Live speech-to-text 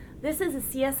This is a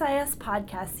CSIS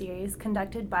podcast series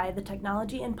conducted by the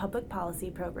Technology and Public Policy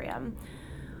Program,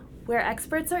 where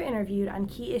experts are interviewed on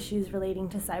key issues relating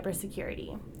to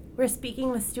cybersecurity. We're speaking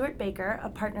with Stewart Baker, a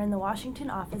partner in the Washington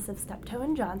office of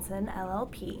Steptoe & Johnson,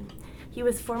 LLP. He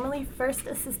was formerly First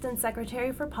Assistant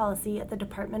Secretary for Policy at the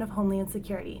Department of Homeland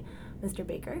Security. Mr.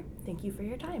 Baker, thank you for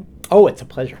your time. Oh, it's a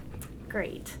pleasure.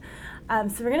 Great.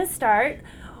 So we're going to start.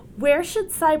 Where should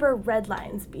cyber red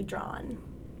lines be drawn?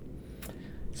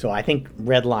 So I think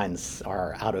red lines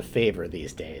are out of favor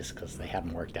these days because they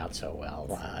haven't worked out so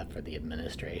well for the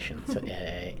administration. So,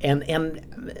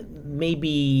 and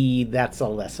maybe that's a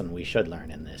lesson we should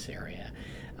learn in this area.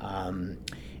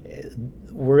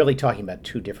 We're really talking about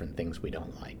two different things we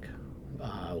don't like.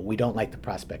 We don't like the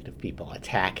prospect of people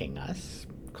attacking us,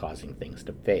 causing things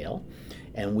to fail,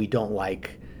 and we don't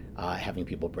like having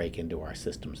people break into our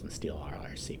systems and steal all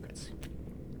our secrets.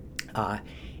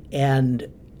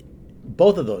 And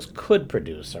both of those could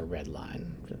produce a red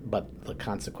line, but the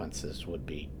consequences would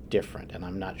be different, and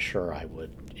I'm not sure I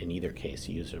would, in either case,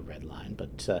 use a red line.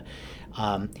 But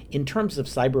in terms of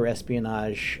cyber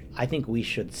espionage, I think we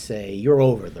should say you're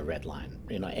over the red line.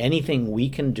 You know, anything we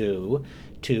can do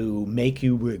to make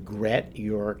you regret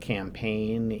your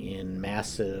campaign in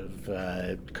massive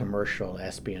commercial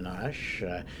espionage,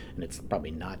 and it's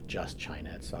probably not just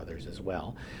China, it's others as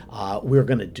well, we're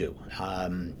going to do.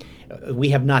 We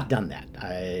have not done that.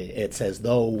 It's as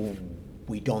though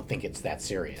we don't think it's that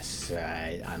serious.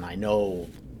 And I know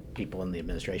people in the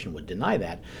administration would deny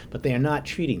that, but they are not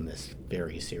treating this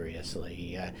very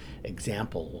seriously.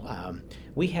 Example,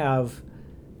 we have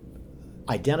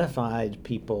identified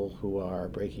people who are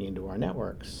breaking into our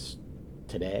networks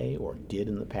today or did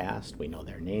in the past. We know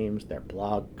their names, their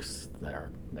blogs,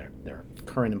 their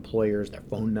current employers, their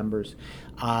phone numbers,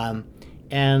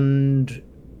 and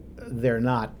they're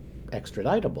not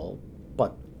extraditable,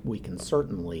 but we can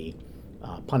certainly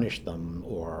punish them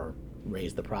or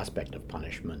raise the prospect of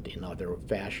punishment in other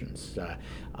fashions.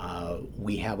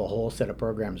 We have a whole set of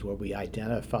programs where we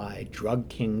identify drug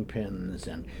kingpins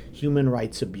and human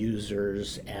rights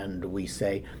abusers, and we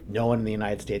say no one in the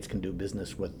United States can do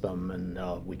business with them,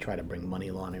 and we try to bring money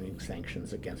laundering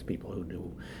sanctions against people who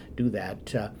do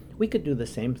that. We could do the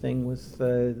same thing with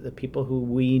the people who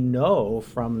we know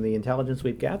from the intelligence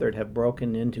we've gathered have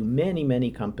broken into many, many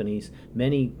companies,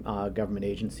 many government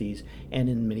agencies, and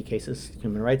in many cases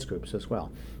human rights groups as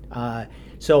well.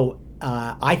 So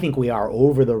I think we are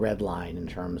over the red line in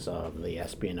terms of the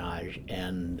espionage,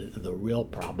 and the real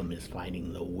problem is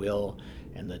finding the will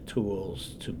and the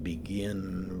tools to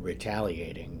begin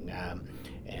retaliating.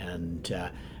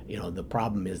 The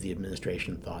problem is the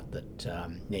administration thought that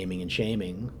naming and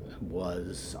shaming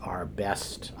was our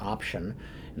best option,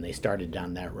 and they started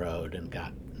down that road and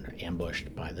got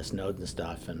ambushed by the Snowden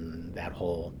stuff, and that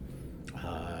whole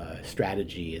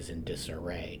strategy is in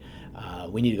disarray.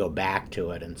 We need to go back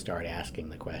to it and start asking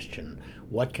the question,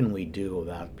 what can we do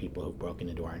about people who've broken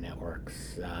into our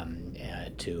networks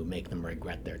to make them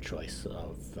regret their choice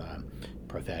of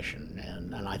profession?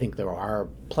 And I think there are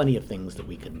plenty of things that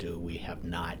we could do. We have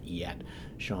not yet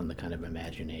shown the kind of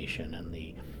imagination and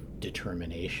the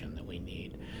determination that we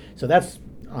need. So that's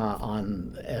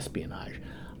on espionage.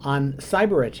 On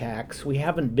cyber attacks, we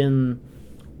haven't been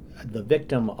the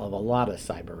victim of a lot of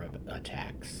cyber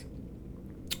attacks.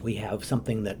 We have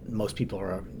something that most people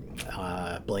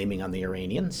are blaming on the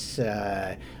Iranians,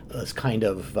 this kind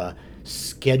of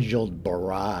scheduled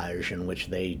barrage in which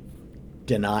they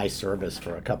deny service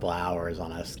for a couple hours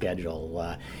on a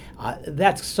schedule.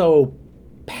 That's so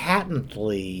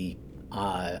patently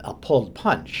a pulled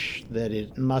punch that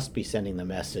it must be sending the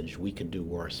message we could do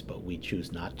worse, but we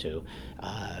choose not to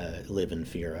live in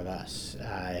fear of us.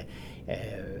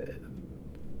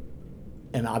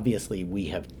 And obviously we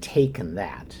have taken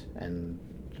that, and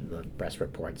the press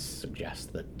reports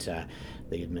suggest that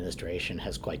the administration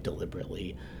has quite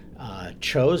deliberately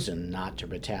chosen not to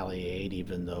retaliate,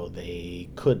 even though they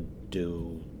could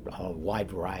do a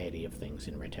wide variety of things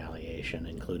in retaliation,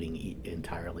 including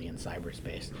entirely in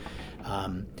cyberspace.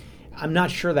 I'm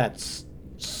not sure that's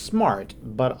smart,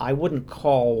 but I wouldn't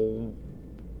call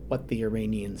what the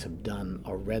Iranians have done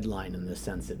a red line in the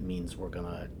sense it means we're going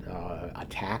to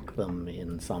attack them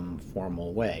in some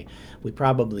formal way. We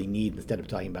probably need, instead of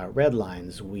talking about red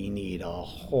lines, we need a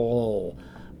whole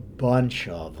bunch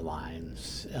of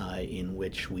lines in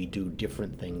which we do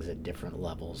different things at different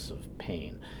levels of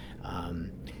pain.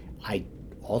 I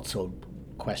also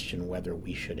question whether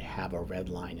we should have a red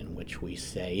line in which we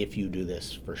say, if you do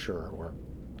this, for sure, we're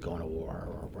going to war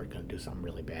or we're going to do something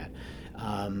really bad.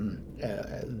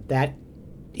 That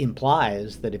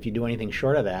implies that if you do anything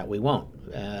short of that, we won't.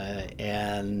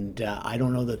 And I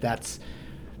don't know that that's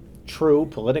true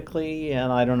politically,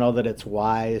 and I don't know that it's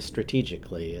wise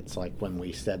strategically. It's like when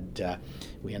we said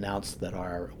we announced that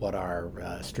what our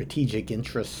strategic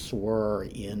interests were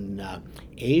in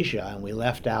Asia, and we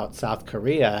left out South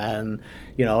Korea, and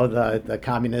the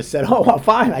communists said, "Oh well,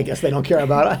 fine. I guess they don't care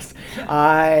about us."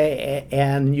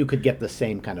 And you could get the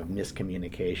same kind of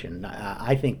miscommunication.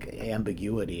 I think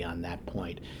ambiguity on that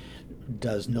point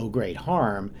does no great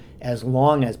harm as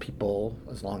long as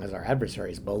our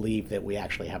adversaries believe that we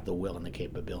actually have the will and the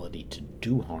capability to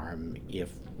do harm if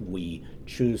we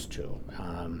choose to.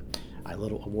 I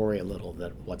worry a little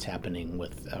that what's happening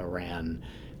with Iran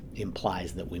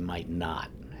implies that we might not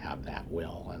have that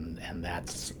will, and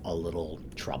that's a little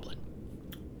troubling.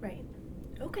 Right.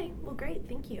 Okay, well, great,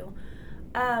 thank you.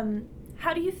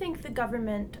 How do you think the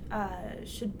government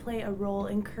should play a role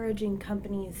encouraging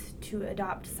companies to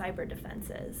adopt cyber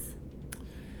defenses?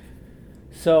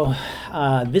 So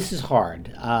this is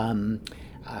hard. I'm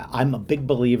a big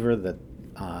believer that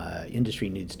industry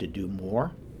needs to do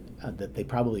more, that they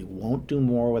probably won't do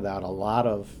more without a lot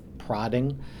of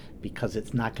prodding, because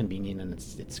it's not convenient and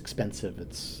it's expensive,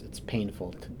 it's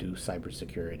painful to do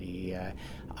cybersecurity.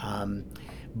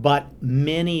 But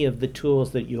many of the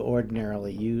tools that you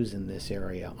ordinarily use in this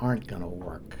area aren't going to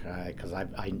work, because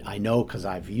I know, because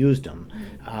I've used them.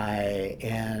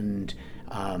 And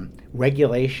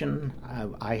regulation,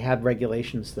 I had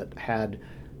regulations that had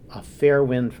a fair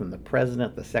wind from the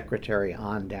president, the secretary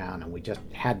on down, and we just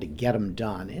had to get them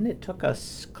done. And it took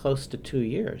us close to 2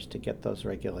 years to get those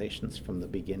regulations from the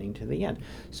beginning to the end.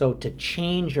 So to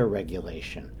change a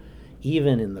regulation,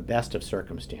 even in the best of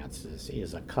circumstances,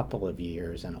 is a couple of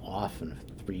years, and often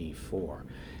 3, 4.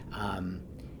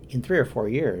 In 3 or 4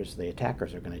 years, the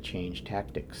attackers are going to change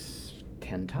tactics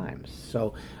 10 times.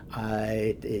 So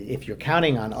if you're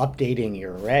counting on updating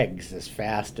your regs as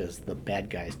fast as the bad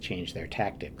guys change their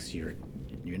tactics, you're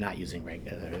not using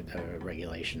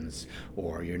regulations,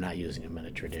 or you're not using them in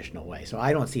a traditional way. So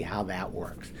I don't see how that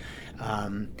works.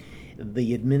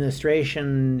 The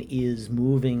administration is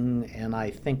moving, and I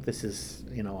think this is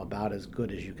about as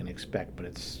good as you can expect, but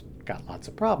it's got lots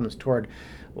of problems, toward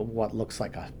what looks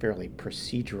like a fairly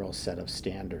procedural set of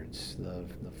standards. The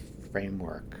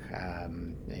framework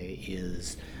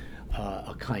is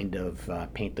a kind of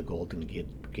paint the Golden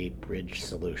Gate Bridge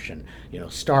solution.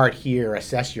 Start here,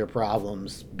 assess your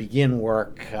problems, begin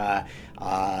work.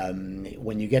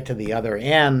 When you get to the other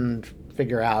end,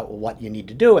 figure out what you need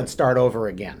to do and start over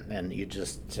again. And you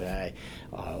just,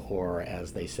 or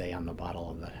as they say on the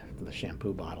bottle of the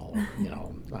shampoo bottle,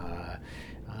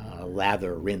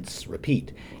 lather, rinse,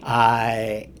 repeat.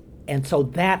 And so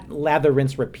that lather,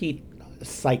 rinse, repeat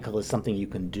cycle is something you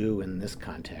can do in this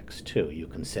context too. You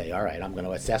can say, all right, I'm going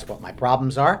to assess what my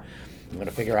problems are. I'm going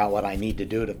to figure out what I need to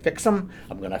do to fix them.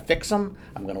 I'm going to fix them.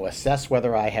 I'm going to assess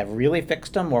whether I have really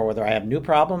fixed them or whether I have new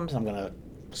problems. I'm going to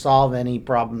solve any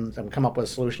problems and come up with a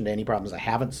solution to any problems I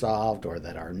haven't solved or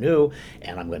that are new,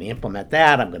 and I'm going to implement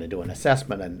that. I'm going to do an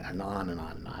assessment, and on and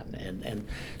on and on. And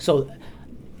so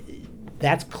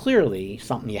that's clearly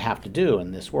something you have to do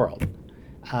in this world.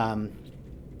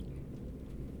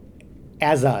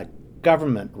 As a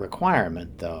government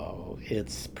requirement, though,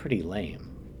 it's pretty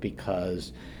lame,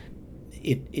 because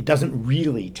it doesn't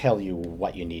really tell you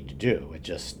what you need to do. It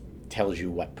just tells you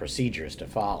what procedures to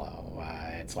follow.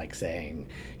 It's like saying,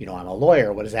 I'm a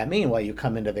lawyer. What does that mean? Well, you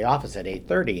come into the office at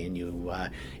 8:30 and you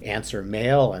answer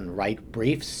mail and write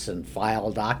briefs and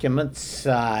file documents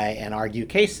and argue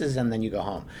cases, and then you go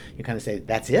home. You kind of say,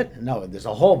 that's it? No, there's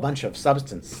a whole bunch of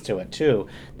substance to it, too,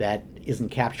 that isn't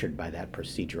captured by that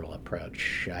procedural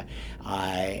approach.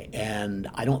 And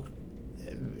I don't...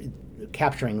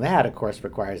 Capturing that, of course,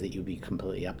 requires that you be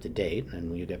completely up to date, and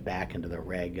when you get back into the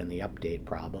reg and the update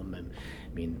problem, and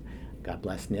God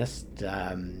bless NIST,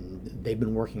 they've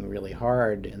been working really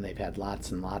hard, and they've had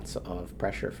lots and lots of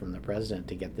pressure from the president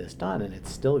to get this done, and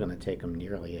it's still going to take them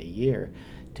nearly a year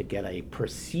to get a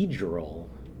procedural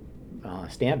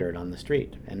standard on the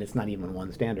street. And it's not even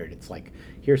one standard. It's like,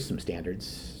 here's some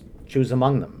standards, choose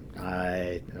among them.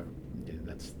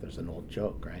 There's an old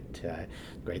joke, right? The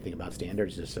great thing about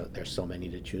standards is there's so many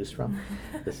to choose from.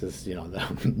 This is, the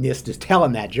NIST is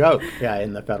telling that joke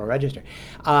in the Federal Register.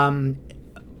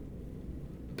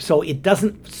 So it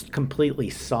doesn't completely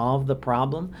solve the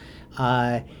problem.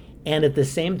 And at the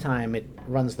same time, it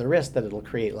runs the risk that it'll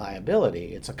create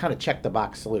liability. It's a kind of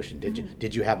check-the-box solution.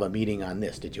 Did you have a meeting on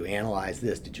this? Did you analyze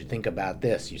this? Did you think about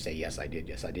this? You say, yes, I did,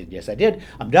 yes, I did, yes, I did.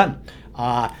 I'm done.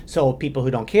 So people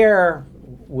who don't care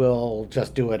will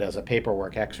just do it as a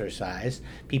paperwork exercise.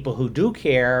 People who do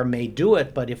care may do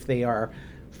it, but if they are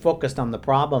focused on the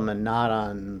problem and not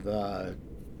on the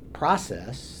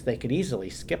process, they could easily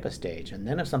skip a stage. And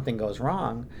then if something goes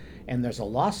wrong and there's a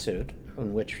lawsuit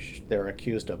in which they're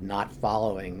accused of not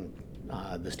following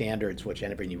the standards which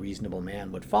every reasonable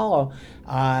man would follow,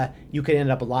 you could end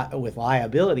up with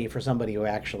liability for somebody who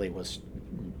actually was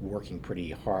working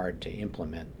pretty hard to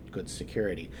implement good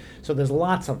security. So there's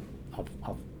lots of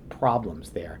problems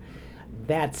there.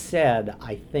 That said,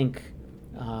 I think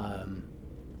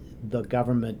the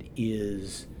government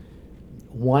is,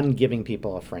 one, giving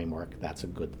people a framework. That's a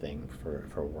good thing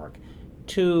for work.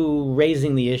 Two,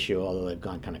 raising the issue, although they've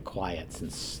gone kind of quiet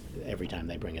since every time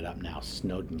they bring it up now,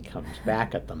 Snowden comes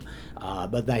back at them.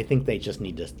 But I think they just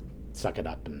need to suck it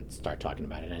up and start talking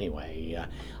about it anyway.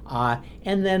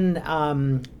 And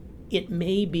then it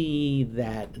may be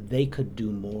that they could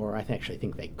do more. I actually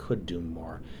think they could do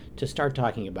more to start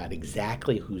talking about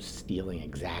exactly who's stealing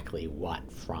exactly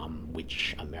what from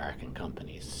which American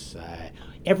companies.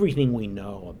 Everything we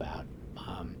know about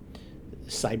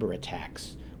cyber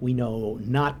attacks, we know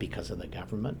not because of the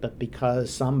government, but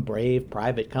because some brave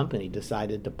private company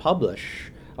decided to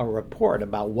publish a report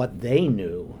about what they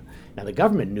knew. Now, the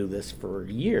government knew this for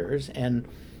years, and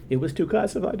it was too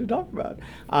classified to talk about.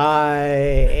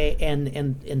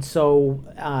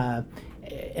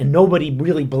 And nobody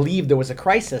really believed there was a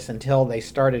crisis until they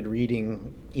started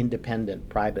reading independent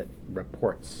private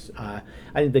reports. I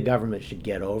think the government should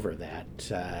get over that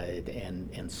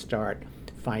and start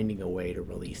finding a way to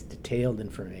release detailed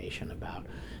information about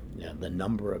the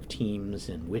number of teams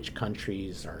in which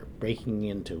countries are breaking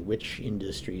into which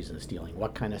industries and stealing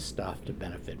what kind of stuff to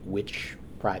benefit which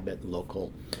private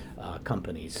local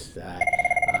companies.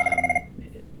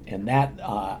 And that,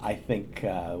 I think,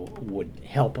 would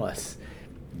help us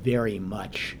very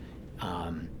much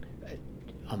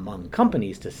among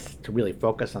companies to really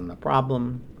focus on the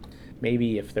problem.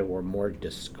 Maybe if there were more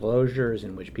disclosures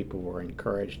in which people were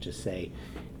encouraged to say,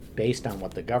 based on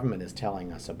what the government is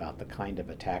telling us about the kind of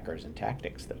attackers and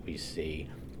tactics that we see,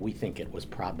 we think it was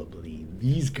probably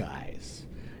these guys.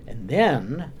 And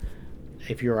then,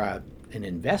 if you're an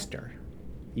investor,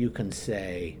 you can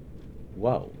say,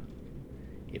 whoa,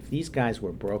 if these guys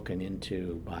were broken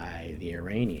into by the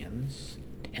Iranians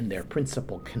and their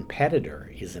principal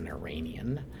competitor is an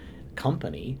Iranian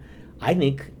company, I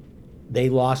think they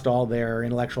lost all their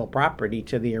intellectual property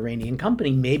to the Iranian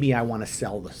company. Maybe I want to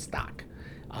sell the stock.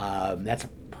 That's a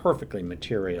perfectly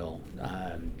material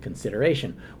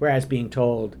consideration. Whereas being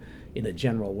told in a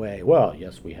general way, well,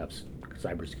 yes, we have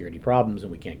cybersecurity problems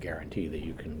and we can't guarantee that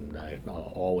you can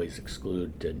always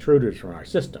exclude intruders from our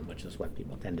system, which is what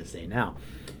people tend to say now,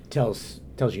 tells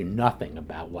you nothing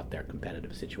about what their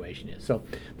competitive situation is. So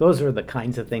those are the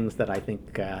kinds of things that I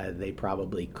think they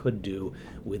probably could do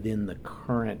within the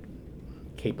current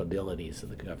capabilities of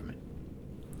the government.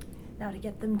 Now to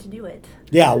get them to do it.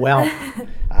 Yeah, well,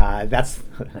 that's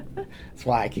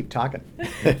why I keep talking.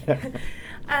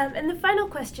 And the final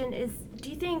question is, do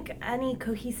you think any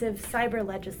cohesive cyber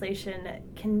legislation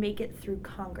can make it through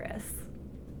Congress?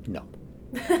 No.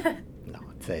 No.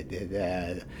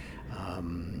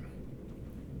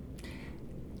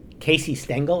 Casey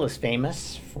Stengel is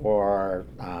famous for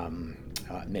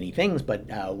many things, but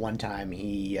one time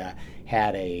he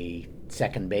had a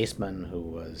second baseman who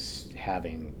was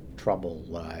having trouble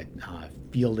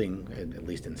fielding, at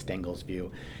least in Stengel's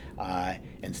view,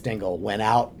 and Stengel went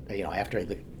out, after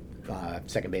the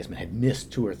second baseman had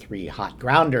missed 2 or 3 hot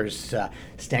grounders.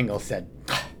 Stengel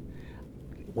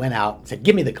went out, said,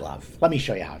 "Give me the glove. Let me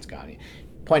show you how it's going." He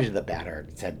pointed to the batter,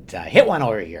 said, "Hit one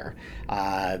over here."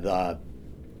 The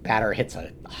batter hits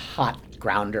a hot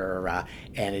grounder,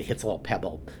 and it hits a little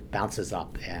pebble, bounces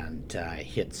up, and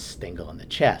hits Stengel in the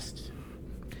chest.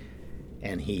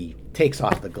 And he takes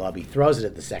off the glove, he throws it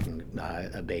at the second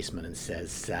baseman and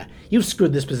says, "You've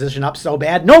screwed this position up so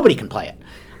bad, nobody can play it."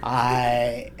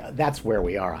 That's where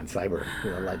we are on cyber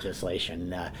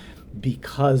legislation,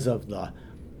 because of the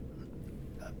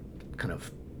kind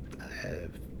of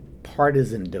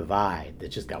partisan divide that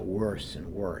just got worse and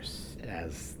worse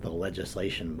as the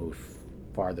legislation moved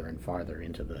farther and farther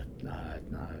into the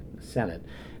Senate.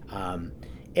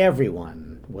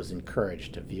 Everyone was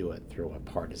encouraged to view it through a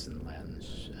partisan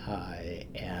lens,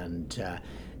 and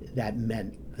that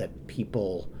meant that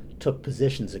people took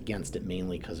positions against it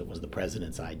mainly because it was the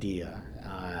president's idea,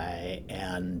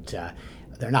 and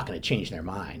they're not going to change their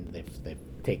mind. They've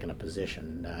taken a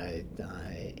position,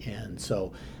 and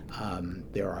so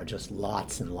there are just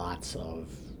lots and lots of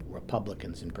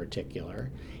Republicans in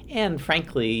particular, and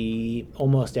frankly,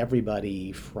 almost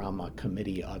everybody from a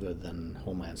committee other than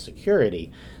Homeland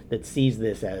Security, that sees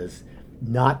this as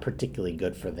not particularly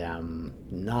good for them,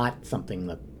 not something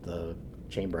that the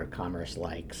Chamber of Commerce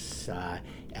likes,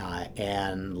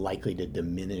 and likely to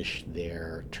diminish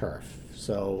their turf.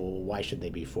 So why should they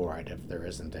be for it if there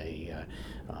isn't a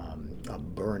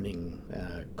burning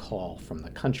call from the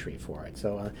country for it?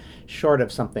 So short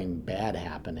of something bad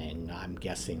happening, I'm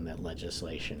guessing that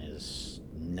legislation is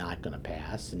not going to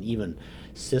pass. And even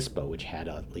CISPA, which had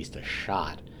at least a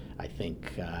shot, I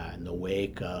think in the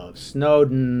wake of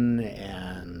Snowden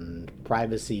and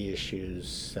privacy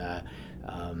issues,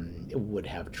 would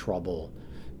have trouble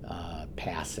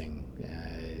passing,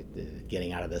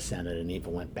 getting out of the Senate, and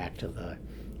even went back to the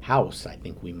House. I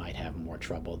think we might have more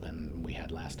trouble than we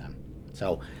had last time.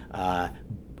 So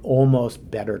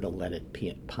almost better to let it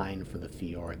pine for the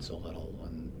fjords a little,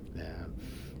 and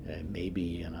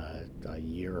maybe in a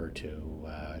year or two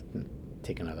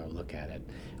take another look at it.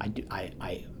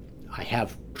 I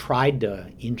have tried to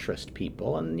interest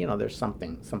people, and there's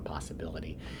some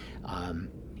possibility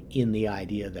in the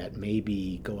idea that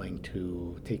maybe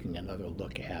taking another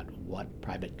look at what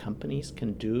private companies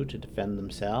can do to defend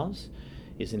themselves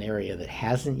is an area that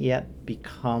hasn't yet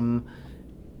become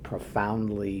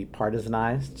profoundly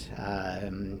partisanized. I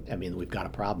mean, we've got a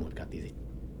problem. We've got these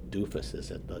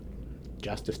doofuses at the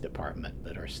Justice Department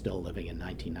that are still living in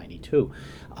 1992,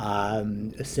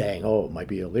 saying, "Oh, it might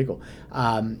be illegal."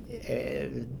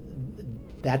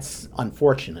 That's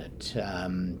unfortunate,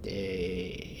 and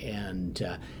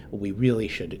we really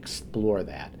should explore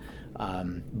that.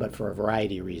 But for a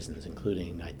variety of reasons,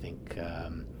 including, I think,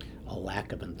 a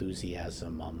lack of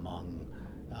enthusiasm among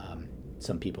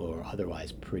some people who are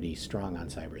otherwise pretty strong on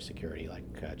cybersecurity,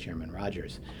 like Chairman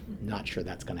Rogers. Not sure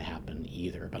that's going to happen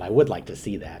either, but I would like to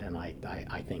see that, and I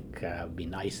think it would be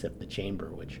nice if the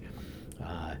Chamber, which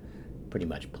pretty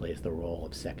much plays the role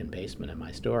of second baseman in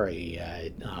my story,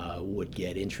 would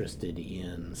get interested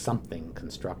in something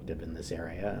constructive in this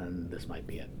area, and this might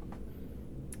be it.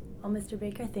 Well, Mr.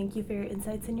 Baker, thank you for your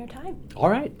insights and your time. All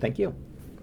right, thank you.